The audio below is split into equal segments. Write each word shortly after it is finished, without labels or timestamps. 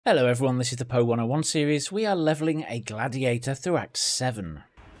Hello everyone, this is the Po 101 series. We are leveling a Gladiator through Act 7.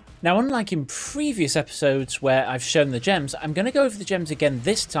 Now, unlike in previous episodes where I've shown the gems, I'm going to go over the gems again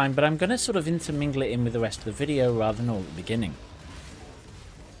this time, but I'm going to sort of intermingle it in with the rest of the video rather than all at the beginning.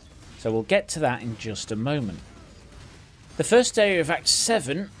 So we'll get to that in just a moment. The first area of Act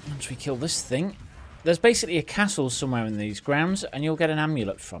 7, once we kill this thing, there's basically a castle somewhere in these grounds and you'll get an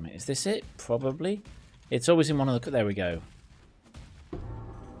amulet from it. Is this it? Probably. It's always in one of the... There we go.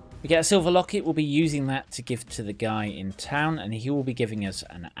 We get a silver locket, we'll be using that to give to the guy in town, and he will be giving us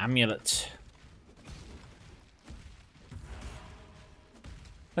an amulet.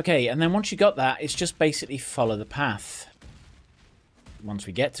 Okay, and then once you got that, it's just basically follow the path. Once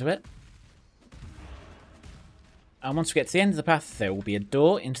we get to it. And once we get to the end of the path, there will be a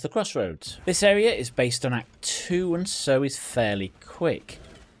door into the crossroads. This area is based on Act 2, and so is fairly quick.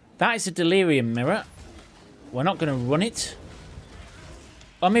 That is a delirium mirror. We're not going to run it.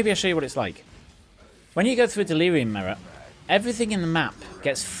 Or maybe I'll show you what it's like. When you go through a delirium mirror, everything in the map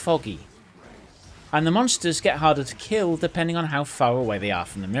gets foggy. And the monsters get harder to kill depending on how far away they are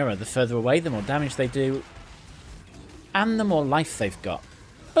from the mirror. The further away, the more damage they do. And the more life they've got.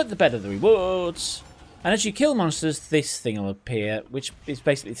 But the better the rewards. And as you kill monsters, this thing will appear, which is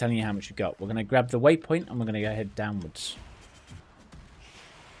basically telling you how much you've got. We're going to grab the waypoint and we're going to go head downwards.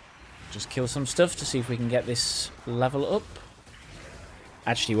 Just kill some stuff to see if we can get this level up.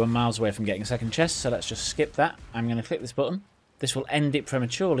 Actually, we're miles away from getting a second chest, so let's just skip that. I'm going to click this button. This will end it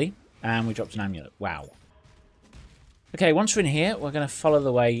prematurely, and we dropped an amulet. Wow. Okay, once we're in here, we're going to follow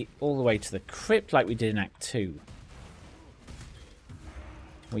the way all the way to the crypt like we did in Act 2.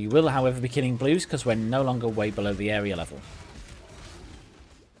 We will, however, be killing blues because we're no longer way below the area level.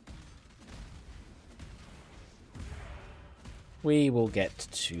 We will get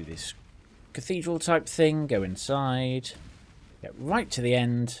to this cathedral type thing, go inside... Get right to the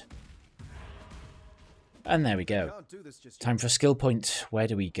end. And there we go. Time for a skill point. Where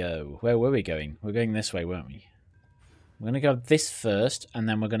do we go? Where were we going? We're going this way, weren't we? We're going to go this first, and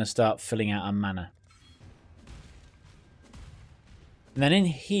then we're going to start filling out our mana. And then in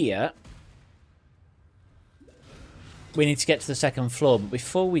here, we need to get to the second floor. But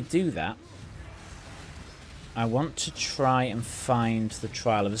before we do that, I want to try and find the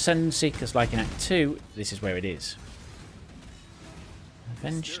Trial of Ascendancy, because like in Act 2, this is where it is.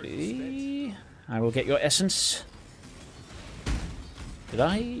 Eventually, I will get your essence. Did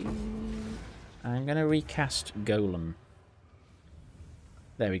I? I'm going to recast Golem.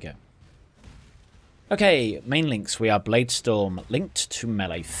 There we go. Okay, main links. We are Bladestorm, linked to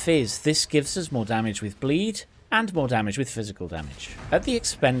Melee Fizz. This gives us more damage with bleed and more damage with physical damage, at the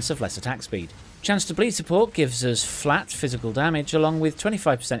expense of less attack speed. Chance to bleed support gives us flat physical damage, along with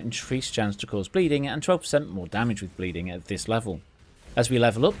 25% increased chance to cause bleeding and 12% more damage with bleeding at this level. As we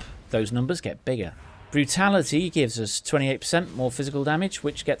level up, those numbers get bigger. Brutality gives us 28% more physical damage,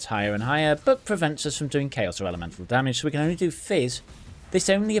 which gets higher and higher, but prevents us from doing chaos or elemental damage, so we can only do Fizz. This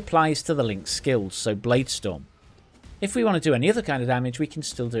only applies to the linked skills, so Bladestorm. If we want to do any other kind of damage, we can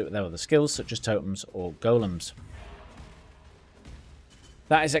still do it with our other skills, such as totems or golems.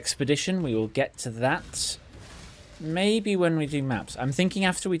 That is Expedition. We will get to that maybe when we do maps. I'm thinking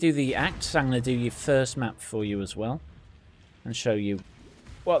after we do the acts, I'm going to do your first map for you as well. And show you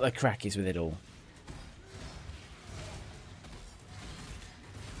what the crack is with it all.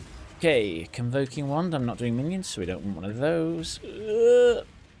 Okay, Convoking Wand. I'm not doing minions, so we don't want one of those. The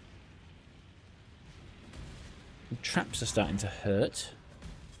traps are starting to hurt.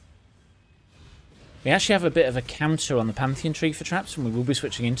 We actually have a bit of a counter on the Pantheon tree for traps, and we will be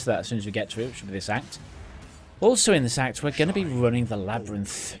switching into that as soon as we get to it, which will be this act. Also in this act, we're going to be running the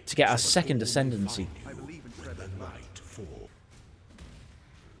Labyrinth to get our second Ascendancy.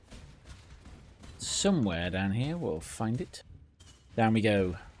 Somewhere down here, we'll find it. Down we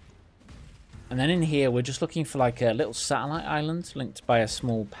go. And then in here, we're just looking for like a little satellite island linked by a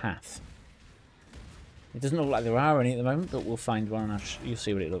small path. It doesn't look like there are any at the moment, but we'll find one and you'll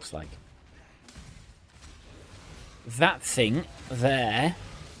see what it looks like. That thing there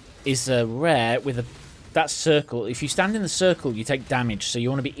is a rare with that circle. If you stand in the circle, you take damage, so you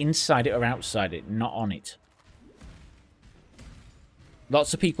want to be inside it or outside it, not on it.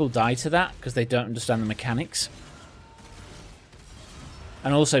 Lots of people die to that because they don't understand the mechanics.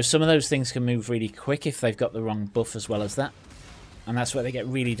 And also, some of those things can move really quick if they've got the wrong buff as well as that. And that's where they get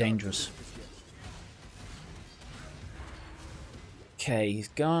really dangerous. Okay, he's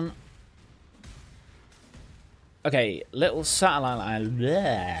gone. Okay, little satellite island.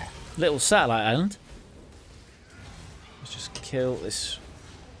 Bleh. Little satellite island. Let's just kill this.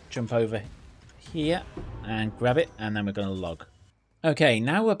 Jump over here and grab it, and then we're going to log. Okay,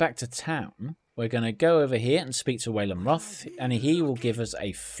 now we're back to town. We're going to go over here and speak to Waylon Roth, and he will give us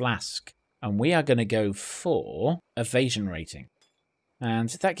a flask. And we are going to go for evasion rating. And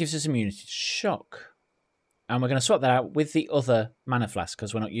that gives us immunity to shock. And we're going to swap that out with the other mana flask,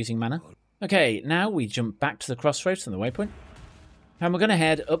 because we're not using mana. Okay, now we jump back to the crossroads from the waypoint. And we're going to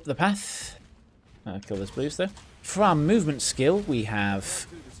head up the path. Kill those blues, though. For our movement skill, we have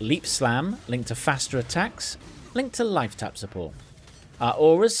Leap Slam, linked to faster attacks, linked to life tap support. Our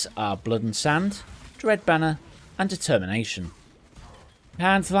auras are Blood and Sand, Dread Banner, and Determination.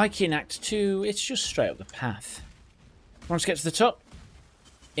 And like in Act 2, it's just straight up the path. Once we get to the top,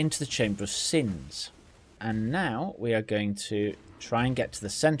 into the Chamber of Sins. And now we are going to try and get to the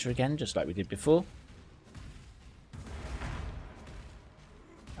centre again, just like we did before.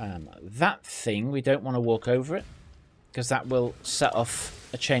 That thing, we don't want to walk over it, because that will set off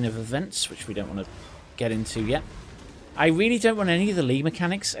a chain of events, which we don't want to get into yet. I really don't want any of the league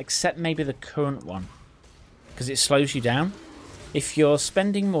mechanics, except maybe the current one, because it slows you down. If you're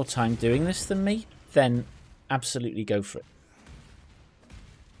spending more time doing this than me, then absolutely go for it.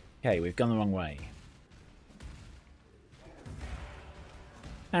 Okay, we've gone the wrong way.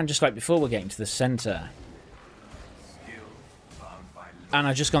 And just like before, we're getting to the centre. And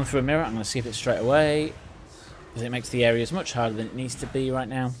I've just gone through a mirror. I'm going to skip it straight away, because it makes the areas much harder than it needs to be right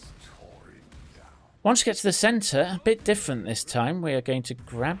now. Once we get to the centre, a bit different this time. We are going to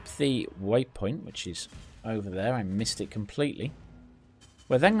grab the waypoint, which is over there. I missed it completely.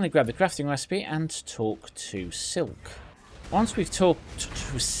 We're then going to grab the crafting recipe and talk to Silk. Once we've talked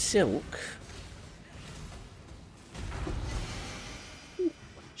to Silk...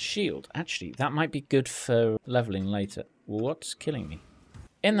 Shield. Actually, that might be good for levelling later. What's killing me?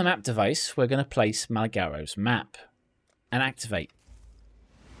 In the map device, we're going to place Malgaro's map and activate.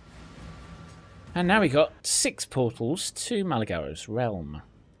 And now we got 6 portals to Malgaro's realm.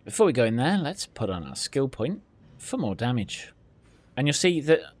 Before we go in there, let's put on our skill point for more damage. And you'll see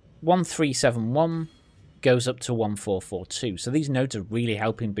that 1371 goes up to 1442. So these nodes are really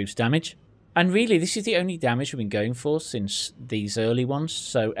helping boost damage. And really, this is the only damage we've been going for since these early ones.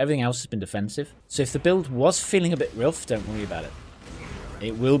 So everything else has been defensive. So if the build was feeling a bit rough, don't worry about it.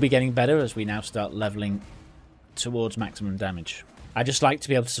 It will be getting better as we now start leveling towards maximum damage. I just like to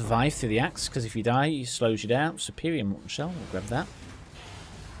be able to survive through the axe, because if you die, it slows you down. Superior Mortal Shell, we'll grab that.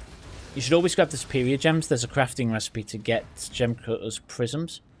 You should always grab the superior gems. There's a crafting recipe to get Gem Cutter's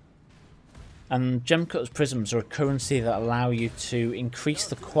Prisms. And Gem Cutter's Prisms are a currency that allow you to increase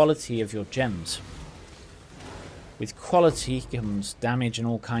the quality of your gems. With quality comes damage and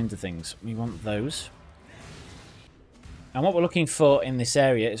all kinds of things. We want those. And what we're looking for in this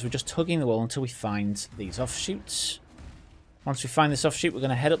area is we're just tugging the wall until we find these offshoots. Once we find this offshoot, we're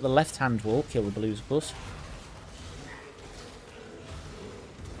going to head up the left-hand wall, kill the blues, of course.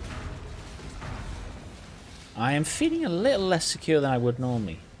 I am feeling a little less secure than I would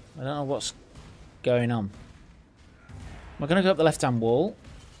normally. I don't know what's going on. We're going to go up the left-hand wall,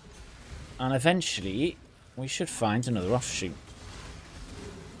 and eventually we should find another offshoot.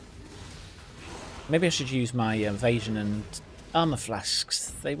 Maybe I should use my evasion and armor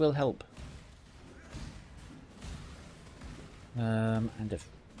flasks. They will help.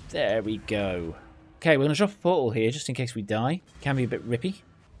 There we go. Okay, we're going to drop a portal here just in case we die. Can be a bit rippy.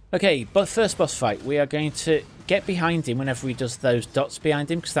 Okay, but first boss fight, we are going to get behind him whenever he does those dots behind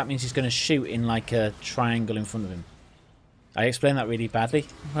him, because that means he's going to shoot in like a triangle in front of him. I explained that really badly.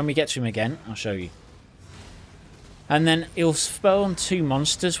 When we get to him again, I'll show you. And then he'll spawn 2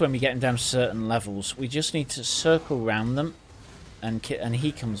 monsters when we get him down to certain levels. We just need to circle around them, and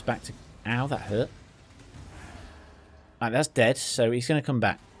he comes back to... Ow, that hurt. Right, that's dead, so he's going to come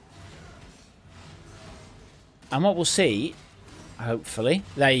back. And what we'll see, hopefully...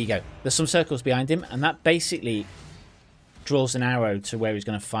 There you go. There's some circles behind him, and that basically draws an arrow to where he's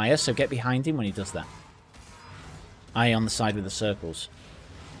going to fire, so get behind him when he does that. Eye on the side with the circles.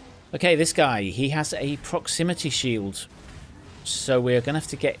 Okay, this guy, he has a proximity shield. So we're going to have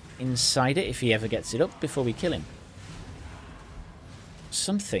to get inside it if he ever gets it up before we kill him.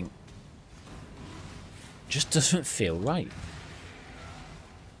 Something just doesn't feel right.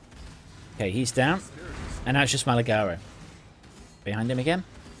 Okay, he's down. And now it's just Malagaro. Behind him again.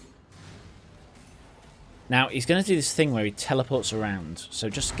 Now, he's going to do this thing where he teleports around. So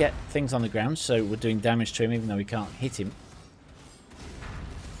just get things on the ground so we're doing damage to him even though we can't hit him.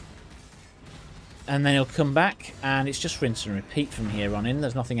 And then he'll come back, and it's just rinse and repeat from here on in.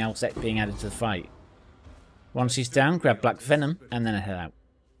 There's nothing else being added to the fight. Once he's down, grab Black Venom, and then head out.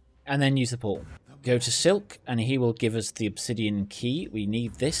 And then use the portal. Go to Silk, and he will give us the obsidian key. We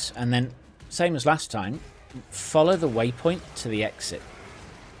need this. And then, same as last time, follow the waypoint to the exit.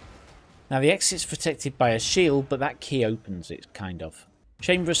 Now the exit's protected by a shield, but that key opens it, kind of.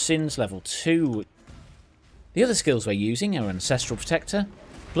 Chamber of Sins level 2. The other skills we're using are Ancestral Protector,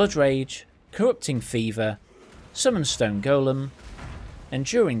 Blood Rage, Corrupting Fever, Summon Stone Golem,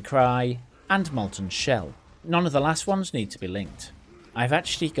 Enduring Cry, and Molten Shell. None of the last ones need to be linked. I've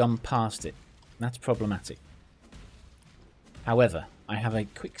actually gone past it. That's problematic. However, I have a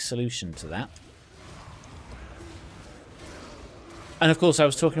quick solution to that. And of course, I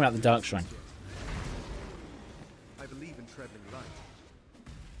was talking about the Dark Shrine. I believe in traveling light.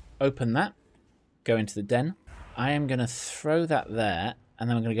 Open that. Go into the den. I am going to throw that there, and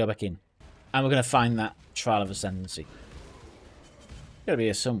then I'm going to go back in. And we're going to find that Trial of Ascendancy. Got to be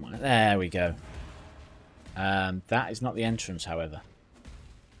here somewhere. There we go. That is not the entrance, however.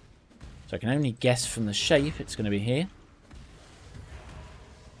 So I can only guess from the shape it's going to be here.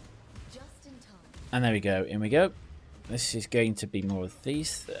 And there we go. In we go. This is going to be more of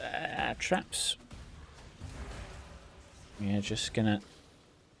these traps. We're just going to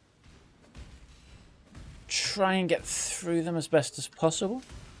try and get through them as best as possible.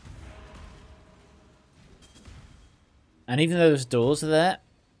 And even though those doors are there,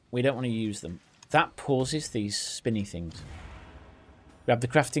 we don't want to use them. That pauses these spinny things. Grab the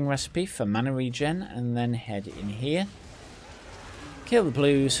crafting recipe for mana regen and then head in here. Kill the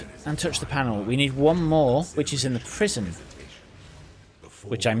blues and touch the panel. We need one more, which is in the prison,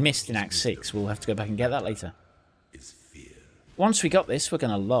 which I missed in Act 6. We'll have to go back and get that later. Once we got this, we're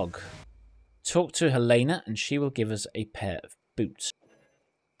going to log. Talk to Helena and she will give us a pair of boots.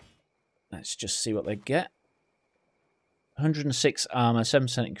 Let's just see what they get. 106 armor,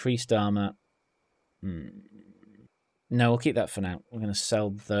 7% increased armor. No, we'll keep that for now. We're going to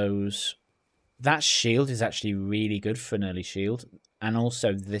sell those. That shield is actually really good for an early shield. And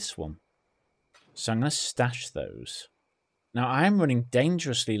also this one. So I'm going to stash those. Now I am running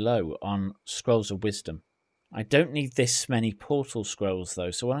dangerously low on Scrolls of Wisdom. I don't need this many portal scrolls though.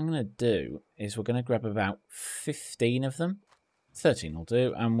 So what I'm going to do is we're going to grab about 15 of them. 13 will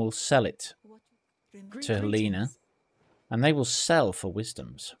do. And we'll sell it to Helena. And they will sell for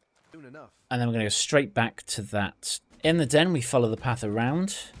wisdoms. And then we're going to go straight back to that. In the den, we follow the path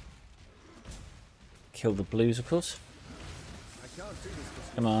around. Kill the blues, of course.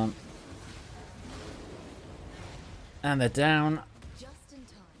 Come on. And they're down.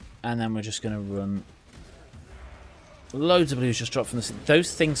 And then we're just going to run. Loads of blues just drop from the...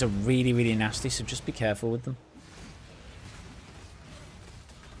 Those things are really, really nasty, so just be careful with them.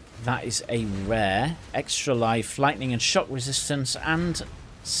 That is a rare. Extra life, lightning and shock resistance, and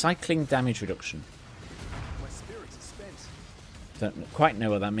cycling damage reduction. Don't quite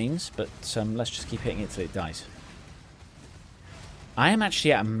know what that means, but let's just keep hitting it till it dies. I am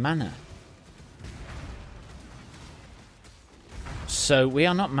actually out of mana. So we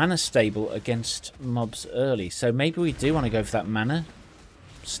are not mana stable against mobs early. So maybe we do want to go for that mana.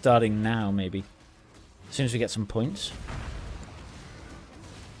 Starting now, maybe. As soon as we get some points.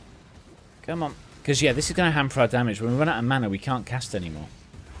 Come on. Because, yeah, this is going to hamper our damage. When we run out of mana, we can't cast anymore.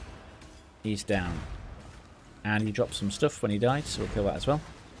 He's down. And he dropped some stuff when he died, so we'll kill that as well.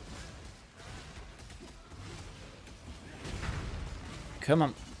 Come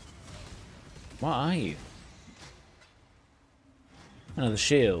on. What are you? Another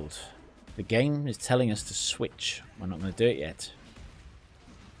shield. The game is telling us to switch. We're not going to do it yet.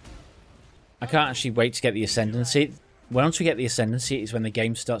 I can't actually wait to get the Ascendancy. Once we get the Ascendancy is when the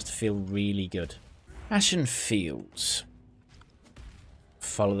game starts to feel really good. Ashen Fields.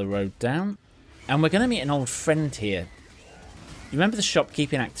 Follow the road down. And we're going to meet an old friend here. You remember the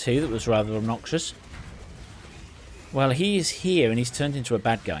shopkeep in Act 2 that was rather obnoxious? Well, he is here and he's turned into a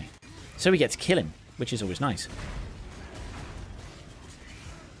bad guy. So we get to kill him, which is always nice.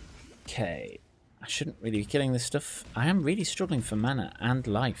 Okay. I shouldn't really be killing this stuff. I am really struggling for mana and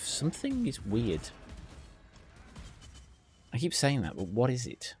life. Something is weird. I keep saying that, but what is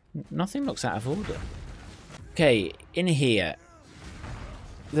it? Nothing looks out of order. Okay, in here.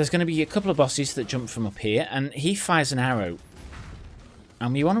 There's going to be a couple of bosses that jump from up here, and he fires an arrow.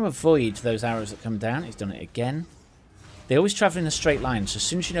 And we want to avoid those arrows that come down. He's done it again. They always travel in a straight line, so as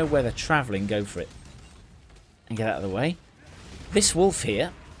soon as you know where they're travelling, go for it. And get out of the way. This wolf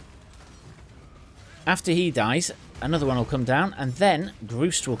here, after he dies, another one will come down, and then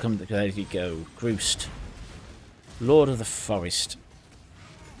Groost will come. There you go, Groost. Lord of the Forest.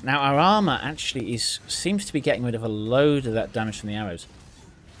 Now, our armour actually seems to be getting rid of a load of that damage from the arrows.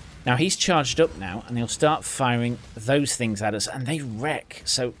 Now, he's charged up now, and he'll start firing those things at us, and they wreck.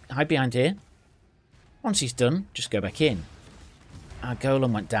 So, hide behind here. Once he's done, just go back in. Our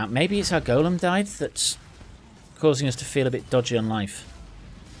golem went down. Maybe it's our golem died that's causing us to feel a bit dodgy on life.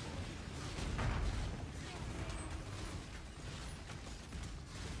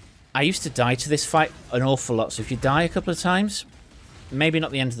 I used to die to this fight an awful lot, so if you die a couple of times, maybe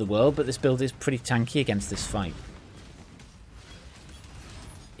not the end of the world, but this build is pretty tanky against this fight.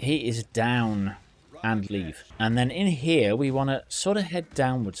 He is down and leave. And then in here, we want to sort of head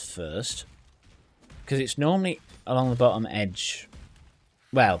downwards first, because it's normally along the bottom edge.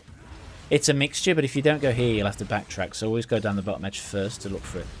 Well, it's a mixture, but if you don't go here, you'll have to backtrack, so always go down the bottom edge first to look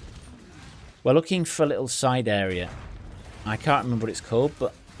for it. We're looking for a little side area. I can't remember what it's called,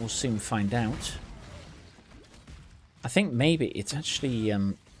 but we'll soon find out. I think maybe it's actually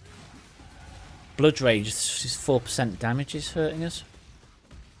Blood Rage. 4% damage is hurting us.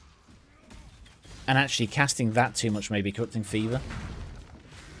 And actually casting that too much may be Corrupting Fever.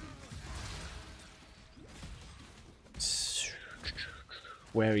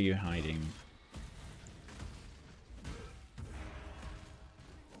 Where are you hiding?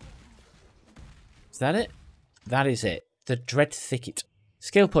 Is that it? That is it. The Dread Thicket.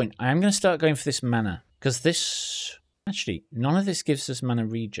 Skill point. I am going to start going for this mana. Because this... Actually, none of this gives us mana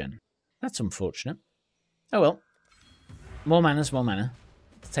regen. That's unfortunate. Oh well. More mana's more mana.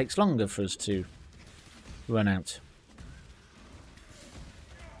 It takes longer for us to run out.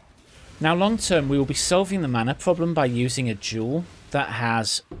 Now long term we will be solving the mana problem by using a jewel that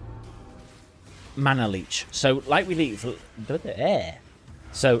has mana leech. So like we leak...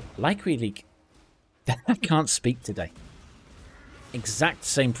 So like we leak... I can't speak today. Exact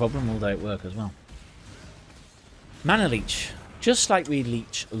same problem all day at work as well. Mana leech. Just like we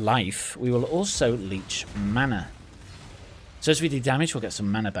leech life, we will also leech mana. So as we do damage, we'll get some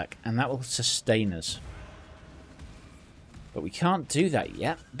mana back, and that will sustain us. But we can't do that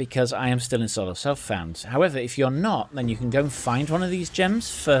yet, because I am still in solo self-found. However, if you're not, then you can go and find one of these gems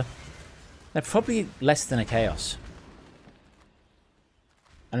for... They're probably less than a chaos.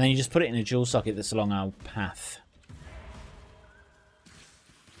 And then you just put it in a jewel socket that's along our path.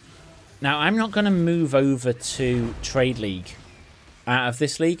 Now, I'm not going to move over to Trade League out of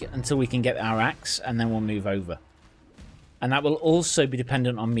this league until we can get our axe, and then we'll move over. And that will also be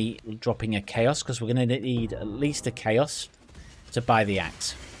dependent on me dropping a chaos, because we're going to need at least a chaos to buy the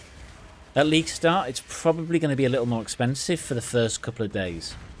axe. At league start, it's probably going to be a little more expensive for the first couple of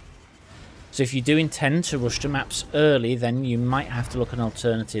days. So if you do intend to rush to maps early, then you might have to look at an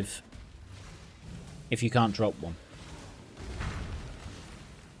alternative if you can't drop one.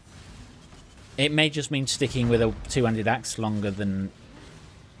 It may just mean sticking with a two-handed axe longer than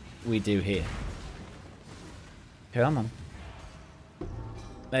we do here. Come on.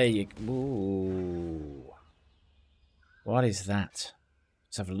 There you go. Ooh. What is that?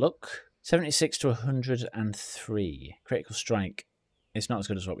 Let's have a look. 76 to 103. Critical strike. It's not as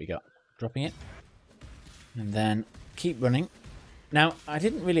good as what we got. Dropping it. And then keep running. Now, I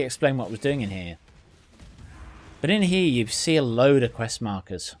didn't really explain what I was doing in here. But in here you see a load of quest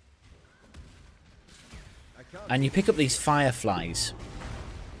markers. And you pick up these fireflies.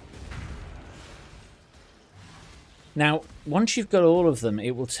 Now, once you've got all of them,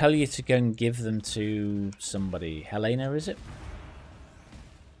 it will tell you to go and give them to somebody. Helena, is it?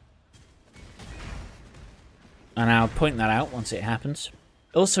 And I'll point that out once it happens.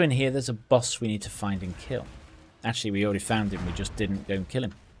 Also in here, there's a boss we need to find and kill. Actually, we already found him. We just didn't go and kill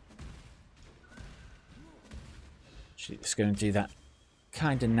him. Let's go and do that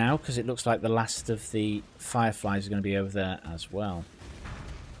kind of now, because it looks like the last of the fireflies are going to be over there as well.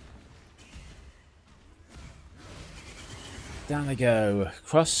 Down they go.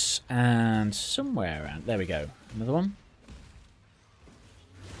 Cross and somewhere around. There we go. Another one.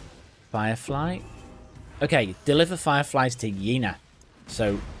 Firefly. Okay, deliver fireflies to Yena.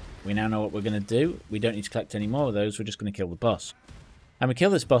 So we now know what we're going to do. We don't need to collect any more of those. We're just going to kill the boss. And we kill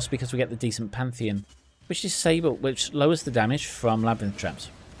this boss because we get the decent Pantheon, which lowers the damage from Labyrinth Traps.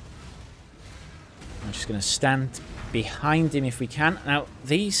 I'm just going to stand behind him if we can. Now,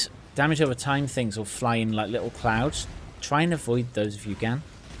 these damage over time things will fly in like little clouds. Try and avoid those if you can.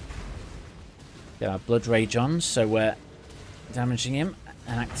 Get our Blood Rage on, so we're damaging him.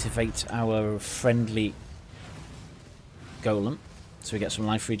 And activate our friendly Golem, so we get some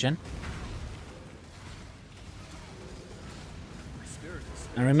life regen.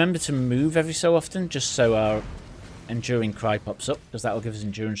 And remember to move every so often, just so our Enduring Cry pops up, because that will give us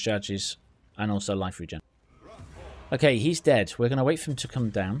endurance charges and also life regen. Okay, he's dead. We're going to wait for him to come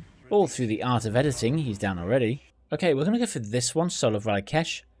down. All through the art of editing, he's down already. Okay, we're going to go for this one, Soul of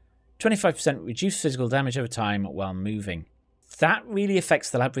Ralakesh. 25% reduced physical damage over time while moving. That really affects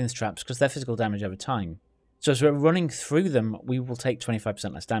the Labyrinth Traps, because they're physical damage over time. So as we're running through them, we will take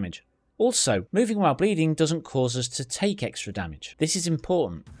 25% less damage. Also, moving while bleeding doesn't cause us to take extra damage. This is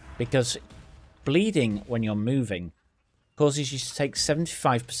important because bleeding when you're moving causes you to take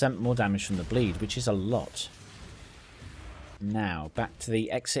 75% more damage from the bleed, which is a lot. Now, back to the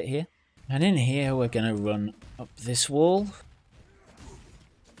exit here. And in here, we're going to run up this wall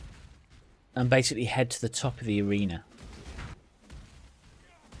and basically head to the top of the arena.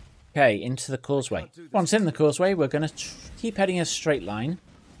 Okay, into the causeway. Once in the causeway, we're going to keep heading a straight line.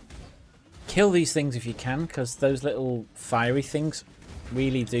 Kill these things if you can, because those little fiery things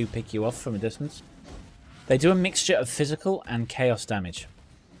really do pick you off from a distance. They do a mixture of physical and chaos damage.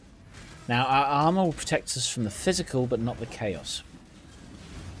 Now, our armor will protect us from the physical, but not the chaos.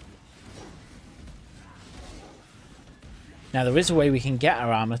 Now, there is a way we can get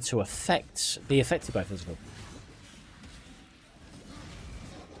our armor to be affected by physical.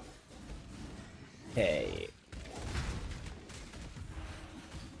 Okay.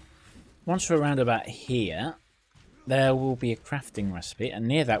 Once we're around about here, there will be a crafting recipe, and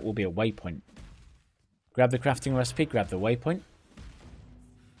near that will be a waypoint. Grab the crafting recipe, grab the waypoint.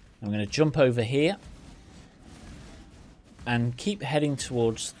 I'm going to jump over here and keep heading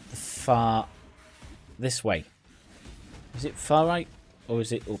towards the far this way. Is it far right or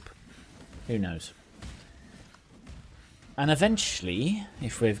is it up? Who knows? And eventually,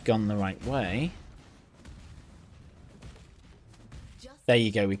 if we've gone the right way... There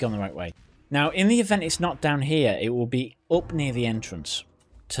you go, we've gone the right way. Now, in the event it's not down here, it will be up near the entrance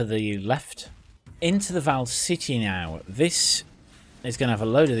to the left. Into the Val City now. This is going to have a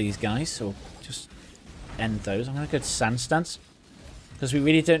load of these guys, so just end those. I'm going to go to Sand Stance, because we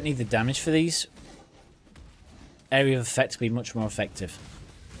really don't need the damage for these. Area of effect to be much more effective.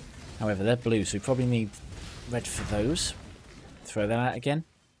 However, they're blue, so we probably need red for those. Throw that out again.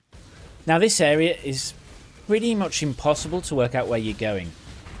 Now, this area is pretty much impossible to work out where you're going.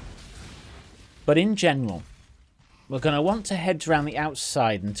 But in general, we're going to want to head around the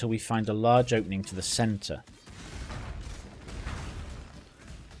outside until we find a large opening to the centre.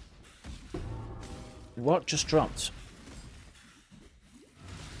 What just dropped?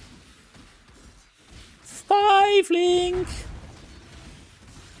 5-link!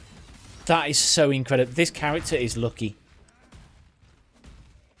 That is so incredible. This character is lucky.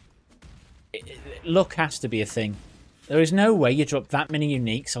 Luck has to be a thing. There is no way you drop that many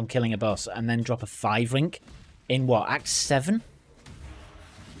uniques on killing a boss and then drop a 5-link in what, Act 7?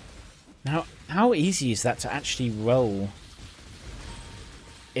 Now, how easy is that to actually roll?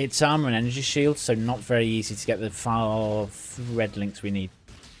 It's armor and energy shield, so not very easy to get the 5 red links we need.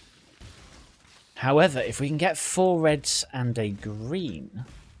 However, if we can get 4 reds and a green,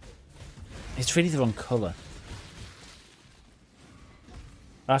 it's really the wrong colour.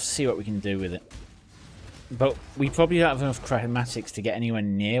 I'll have to see what we can do with it. But we probably don't have enough chromatics to get anywhere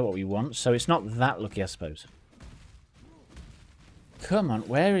near what we want, so it's not that lucky, I suppose. Come on,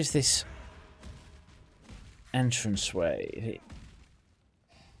 where is this entranceway?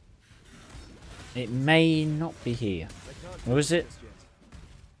 It may not be here. Or is it?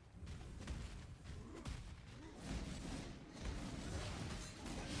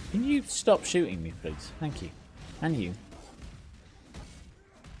 Can you stop shooting me, please? Thank you. And you.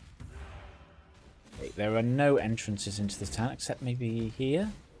 Okay, there are no entrances into this town except maybe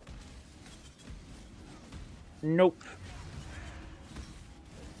here. Nope.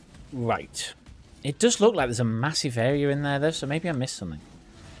 Right. It does look like there's a massive area in there, though, so maybe I missed something.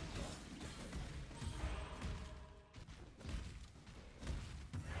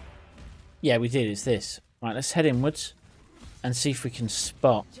 Yeah, we did. It's this. Right, let's head inwards and see if we can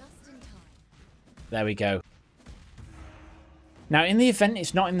spot. There we go. Now, in the event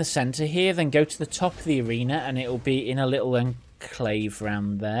it's not in the centre here, then go to the top of the arena and it'll be in a little enclave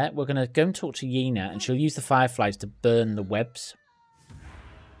around there. We're going to go and talk to Yena, and she'll use the fireflies to burn the webs.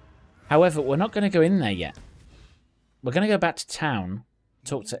 However, we're not going to go in there yet. We're going to go back to town,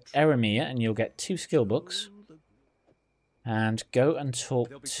 talk to Eramir, and you'll get 2 skill books. And go and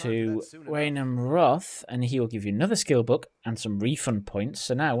talk to Raynham Roth, and he will give you another skill book and some refund points.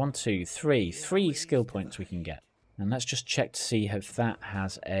 So now 1, 2, 3, 3 skill points we can get. And let's just check to see if that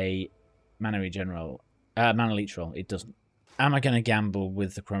has a mana leech roll. It doesn't. Am I going to gamble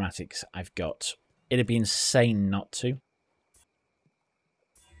with the chromatics I've got? It'd be insane not to.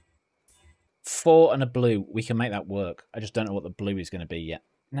 4 and a blue. We can make that work. I just don't know what the blue is going to be yet.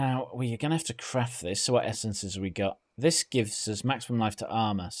 Now, we're going to have to craft this. So what essences have we got? This gives us maximum life to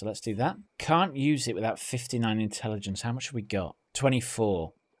armor. So let's do that. Can't use it without 59 intelligence. How much have we got?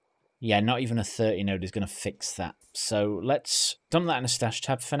 24. Yeah, not even a 30 node is going to fix that. So let's dump that in a stash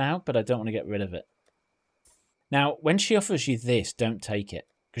tab for now, but I don't want to get rid of it. Now, when she offers you this, don't take it.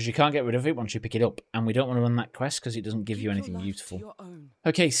 because you can't get rid of it once you pick it up, and we don't want to run that quest because it doesn't give you anything useful.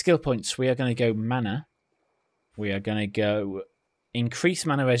 Okay, skill points. We are going to go mana. We are going to go increase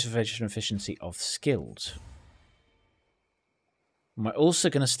mana reservation efficiency of skills. And we're also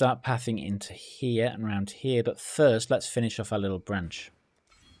going to start pathing into here and around here, but first let's finish off our little branch.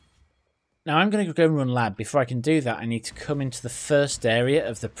 Now I'm going to go and run lab. Before I can do that, I need to come into the first area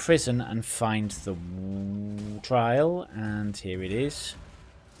of the prison and find the trial, and here it is.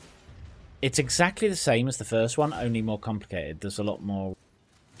 It's exactly the same as the first one, only more complicated. There's a lot more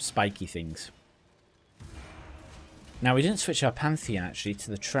spiky things. Now we didn't switch our Pantheon actually to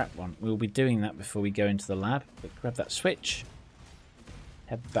the trap one. We'll be doing that before we go into the lab. But grab that switch.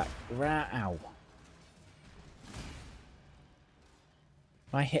 Head back. Ow.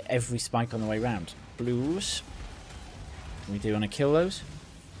 I hit every spike on the way round. Blues. We do want to kill those.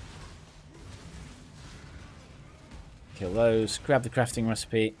 Kill those. Grab the crafting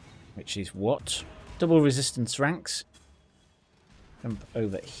recipe, which is what? Double resistance ranks. Jump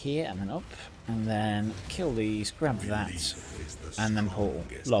over here and then up. And then kill these. Grab that. And then portal.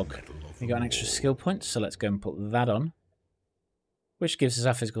 Log. We got an extra skill point, so let's go and put that on. Which gives us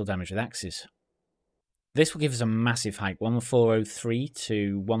our physical damage with axes. This will give us a massive hike, 1403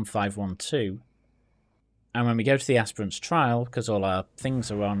 to 1512. And when we go to the Aspirant's Trial, because all our things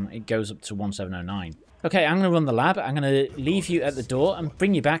are on, it goes up to 1709. Okay, I'm going to run the lab. I'm going to leave you at the door and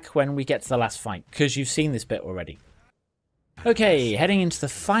bring you back when we get to the last fight, because you've seen this bit already. Okay, heading into the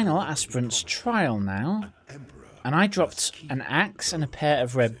final Aspirant's Trial now. And I dropped an axe and a pair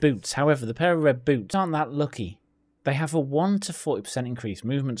of red boots. However, the pair of red boots aren't that lucky. They have a 1 to 40% increased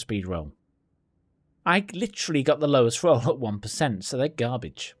movement speed roll. I literally got the lowest roll at 1%, so they're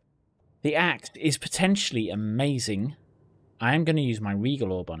garbage. The axe is potentially amazing. I am going to use my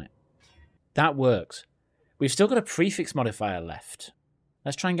Regal Orb on it. That works. We've still got a prefix modifier left.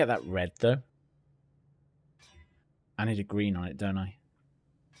 Let's try and get that red, though. I need a green on it, don't I?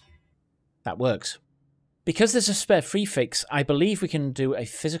 That works. Because there's a spare prefix, I believe we can do a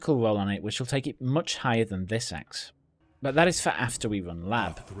physical roll on it, which will take it much higher than this axe. But that is for after we run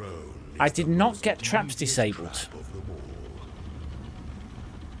lab. I did not get traps disabled.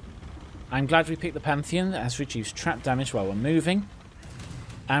 I'm glad we picked the Pantheon that has reduced trap damage while we're moving.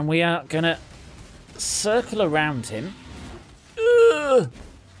 And we are going to circle around him. Ugh!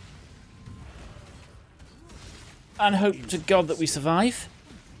 And hope to God that we survive.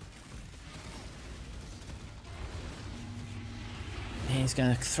 He's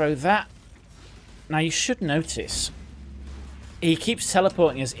going to throw that. Now you should notice he keeps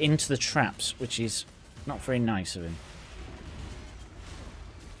teleporting us into the traps, which is not very nice of him.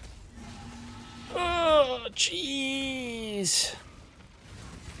 Oh, jeez.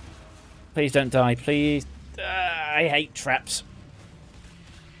 Please don't die, please. I hate traps.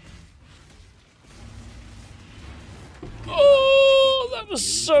 Oh, that was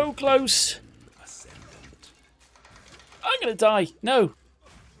so close. I'm going to die. No.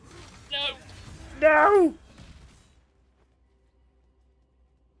 No. No.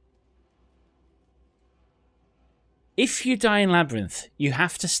 If you die in Labyrinth, you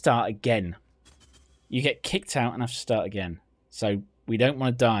have to start again. You get kicked out and have to start again. So we don't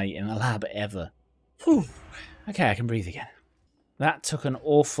want to die in the lab ever. Whew. Okay, I can breathe again. That took an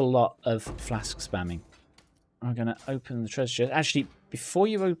awful lot of flask spamming. I'm going to open the treasure chest. Actually, before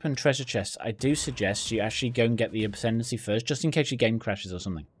you open treasure chests, I do suggest you actually go and get the Ascendancy first, just in case your game crashes or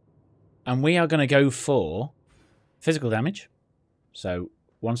something. And we are going to go for physical damage. So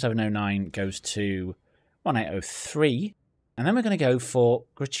 1709 goes to 1803. And then we're going to go for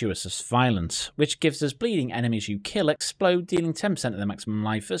Gratuitous Violence, which gives us bleeding enemies you kill explode, dealing 10% of their maximum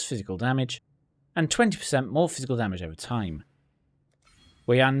life as physical damage, and 20% more physical damage over time.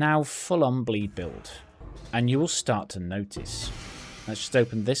 We are now full on bleed build. And you will start to notice. Let's just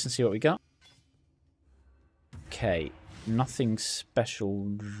open this and see what we got. Okay, nothing special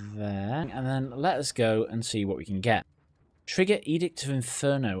there. And then let us go and see what we can get. Trigger Edict of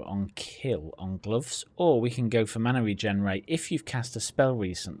Inferno on kill on gloves, or we can go for mana regenerate if you've cast a spell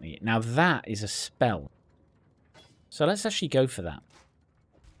recently. Now that is a spell. So let's actually go for that.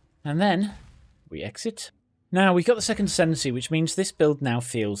 And then we exit. Now we've got the second Ascendancy, which means this build now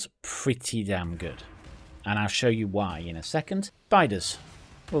feels pretty damn good. And I'll show you why in a second. Spiders.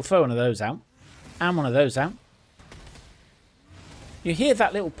 We'll throw one of those out. And one of those out. You hear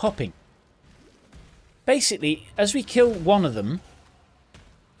that little popping. Basically, as we kill one of them,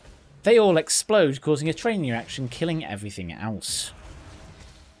 they all explode, causing a chain reaction, killing everything else.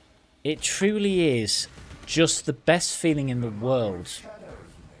 It truly is just the best feeling in the world.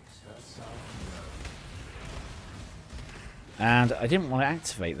 And I didn't want to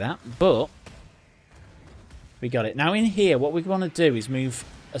activate that, but we got it. Now in here, what we want to do is move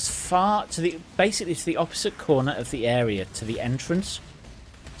as far to the, basically to the opposite corner of the area, to the entrance.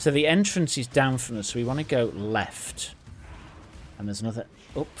 So the entrance is down from us, so we want to go left. And there's another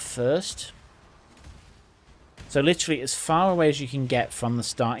up first. So literally as far away as you can get from the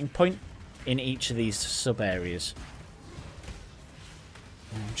starting point in each of these sub-areas.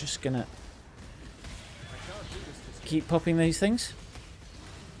 I'm just going to keep popping these things.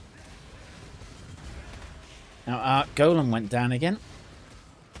 Now our golem went down again.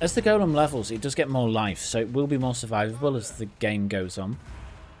 As the golem levels, it does get more life, so it will be more survivable as the game goes on.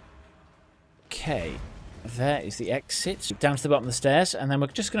 Okay, there is the exit. Down to the bottom of the stairs, and then we're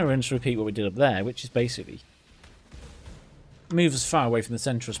just going to rinse and repeat what we did up there, which is basically move as far away from the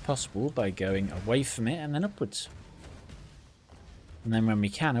centre as possible by going away from it and then upwards. And then when we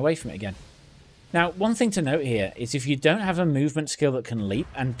can, away from it again. Now, one thing to note here is if you don't have a movement skill that can leap,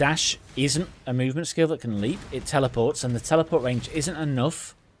 and dash isn't a movement skill that can leap, it teleports, and the teleport range isn't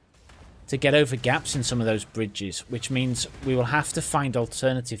enough to get over gaps in some of those bridges, which means we will have to find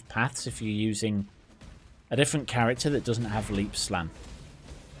alternative paths if you're using a different character that doesn't have leap slam.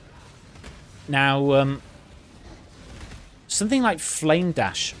 Now, something like flame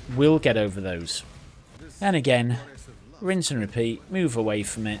dash will get over those. And again, rinse and repeat, move away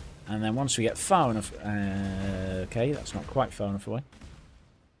from it. And then once we get far enough... okay, that's not quite far enough away.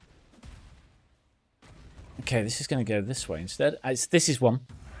 Okay, this is going to go this way instead. This is one.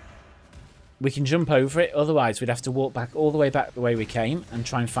 We can jump over it. Otherwise, we'd have to walk back all the way back the way we came and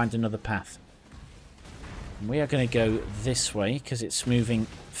try and find another path. And we are going to go this way because it's moving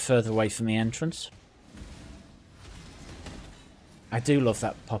further away from the entrance. I do love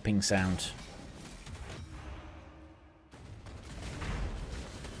that popping sound.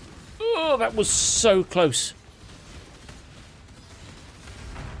 Oh, that was so close.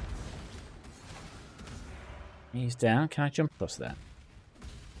 He's down. Can I jump across that?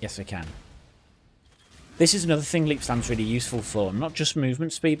 Yes, I can. This is another thing Leap Slam's really useful for. Not just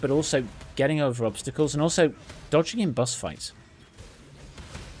movement speed, but also getting over obstacles and also dodging in boss fights.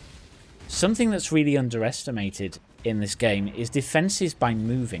 Something that's really underestimated in this game is defenses by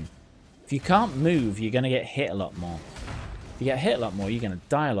moving. If you can't move, you're going to get hit a lot more. If you get hit a lot more, you're going to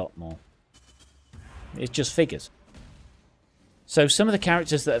die a lot more. It just figures. So some of the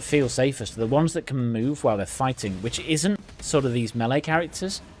characters that feel safest are the ones that can move while they're fighting, which isn't sort of these melee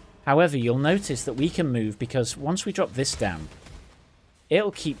characters. However, you'll notice that we can move because once we drop this down,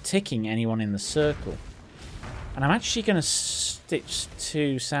 it'll keep ticking anyone in the circle. And I'm actually going to stitch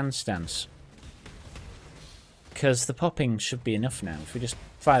 2 sand stance. Because the popping should be enough now. If we just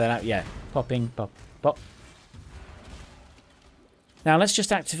fire that out, yeah. Popping, pop, pop. Now let's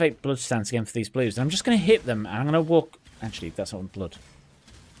just activate blood stance again for these blues. And I'm just going to hit them and I'm going to walk... Actually, that's not blood.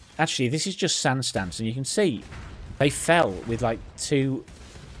 Actually, this is just sand stance. And you can see they fell with like 2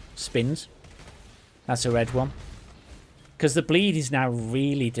 spins. That's a red one. Because the bleed is now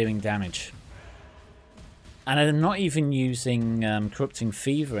really doing damage. And I'm not even using Corrupting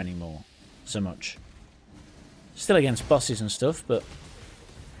Fever anymore so much. Still against bosses and stuff, but...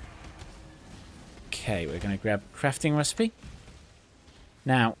 Okay, we're going to grab crafting recipe.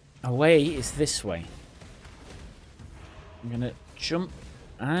 Now, away is this way. I'm going to jump.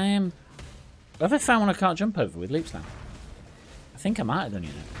 Have I found one I can't jump over with Leap Slam? I think I might have done, you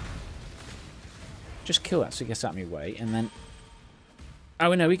know. Just kill that so it gets out of my way, and then...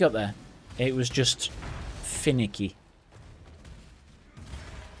 Oh, no, we got there. It was just finicky.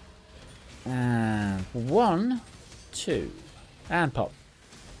 And 1, 2, and pop.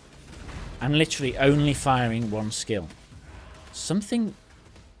 I'm literally only firing 1 skill. Something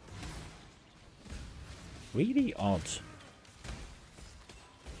really odd.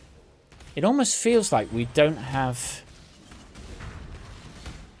 It almost feels like we don't have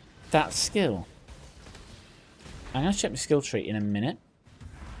that skill. I'm going to check my skill tree in a minute.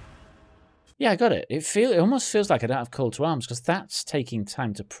 Yeah, I got it. It almost feels like I don't have Call to Arms because that's taking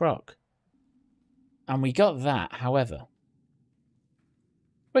time to proc. And we got that, however.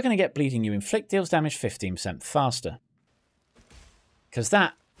 We're going to get Bleeding You. Inflict deals damage 15% faster. Because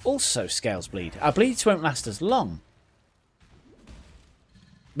that also scales bleed. Our bleeds won't last as long.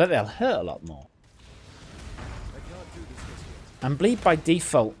 But they'll hurt a lot more. And bleed by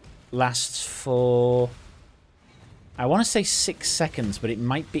default lasts for... I want to say 6 seconds, but it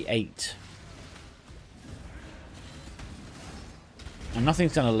might be 8. And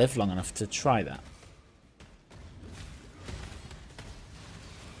nothing's going to live long enough to try that.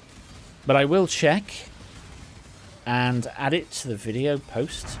 But I will check and add it to the video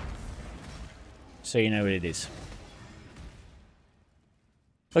post so you know what it is.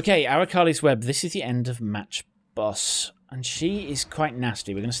 Okay, Arakali's Web. This is the end of match boss. And she is quite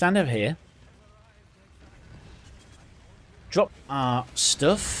nasty. We're going to stand over here. Drop our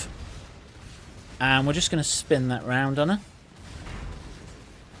stuff. And we're just going to spin that round on her.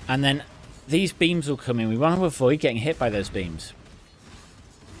 And then these beams will come in. We want to avoid getting hit by those beams.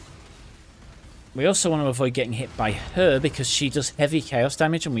 We also want to avoid getting hit by her because she does heavy chaos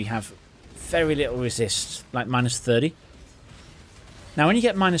damage and we have very little resist, like minus 30. Now when you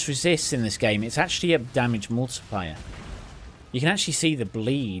get minus resist in this game, it's actually a damage multiplier. You can actually see the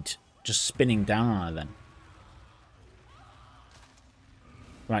bleed just spinning down on her then.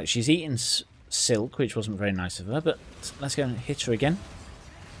 Right, she's eaten silk, which wasn't very nice of her, but let's go and hit her again.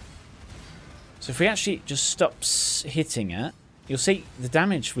 So if we actually just stop hitting her, you'll see the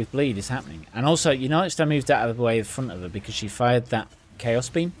damage with bleed is happening. And also, you noticed I moved out of the way in front of her because she fired that chaos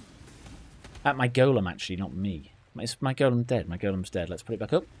beam. At my golem, actually, not me. Is my golem dead? My golem's dead. Let's put it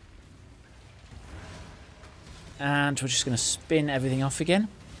back up. And we're just going to spin everything off again.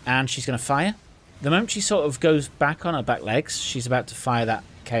 And she's going to fire. The moment she sort of goes back on her back legs, she's about to fire that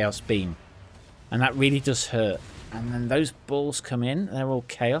chaos beam. And that really does hurt. And then those balls come in. They're all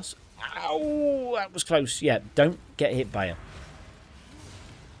chaos. Ow! That was close. Yeah, don't get hit by her.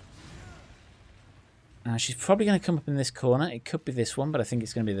 She's probably going to come up in this corner. It could be this one, but I think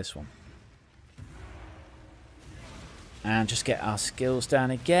it's going to be this one. And just get our skills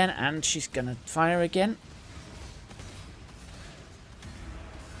down again. And she's going to fire again.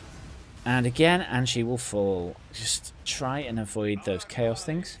 And again, and she will fall. Just try and avoid those chaos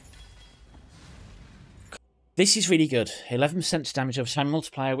things. This is really good. 11% damage over time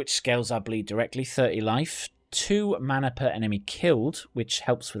multiplier, which scales our bleed directly. 30 life. 2 mana per enemy killed, which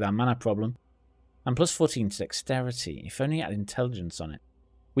helps with our mana problem. And plus 14 dexterity. If only it had intelligence on it.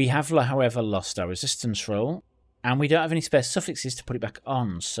 We have, however, lost our resistance roll. And we don't have any spare suffixes to put it back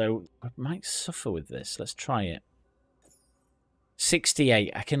on. So we might suffer with this. Let's try it.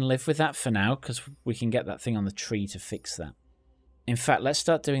 68. I can live with that for now because we can get that thing on the tree to fix that. In fact, let's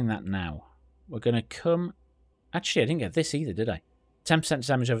start doing that now. We're going to come... Actually, I didn't get this either, did I? 10%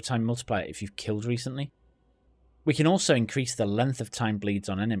 damage over time multiplier if you've killed recently. We can also increase the length of time bleeds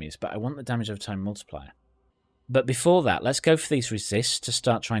on enemies, but I want the damage over time multiplier. But before that, let's go for these resists to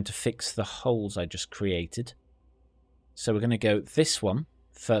start trying to fix the holes I just created. So we're going to go this one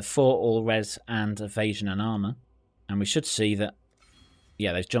for 4 all res and evasion and armor. And we should see that,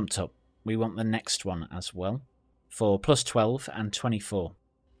 yeah, they've jumped up. We want the next one as well for plus 12 and 24.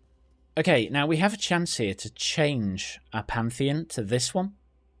 Okay, now we have a chance here to change our Pantheon to this one.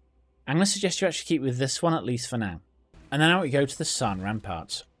 I'm going to suggest you actually keep with this one at least for now. And then out we go to the Sun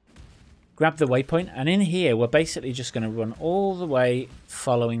Ramparts. Grab the waypoint, and in here we're basically just going to run all the way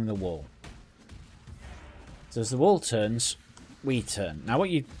following the wall. So as the wall turns, we turn. Now what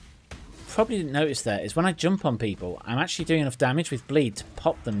you probably didn't notice there is when I jump on people, I'm actually doing enough damage with bleed to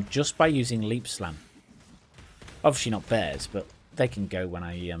pop them just by using Leap Slam. Obviously not bears, but they can go when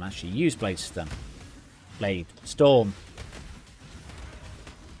I actually use Bladestorm. Bladestorm.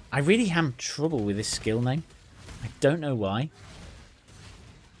 I really have trouble with this skill name. I don't know why.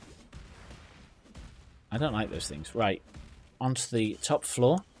 I don't like those things. Right, onto the top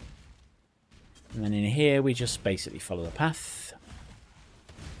floor. And then in here we just basically follow the path.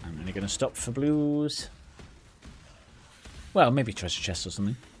 I'm only going to stop for blues. Well, maybe treasure chest or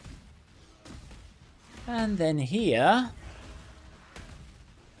something. And then here...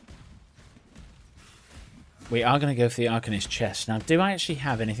 we are going to go for the Arcanist chest. Now, do I actually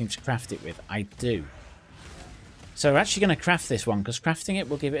have anything to craft it with? I do. So we're actually going to craft this one, because crafting it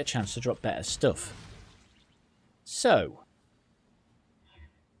will give it a chance to drop better stuff. So...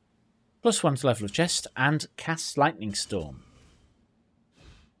 +1 to level of chest, and cast Lightning Storm.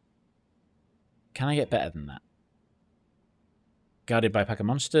 Can I get better than that? Guarded by a pack of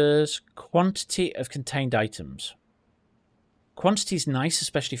monsters. Quantity of contained items. Quantity is nice,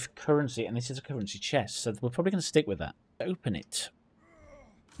 especially for currency, and this is a currency chest, so we're probably going to stick with that. Open it.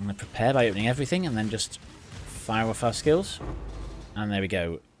 I'm going to prepare by opening everything, and then just fire off our skills. And there we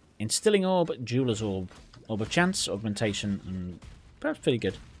go. Instilling Orb, Jeweler's Orb. Orb of Chance, Augmentation, and perhaps pretty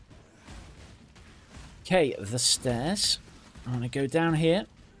good. Okay, the stairs. I'm going to go down here.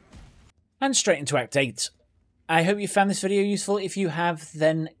 And straight into Act 8. I hope you found this video useful. If you have,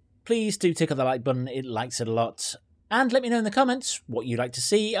 then please do tickle the like button. It likes it a lot. And let me know in the comments what you'd like to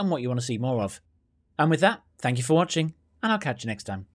see and what you want to see more of. And with that, thank you for watching, and I'll catch you next time.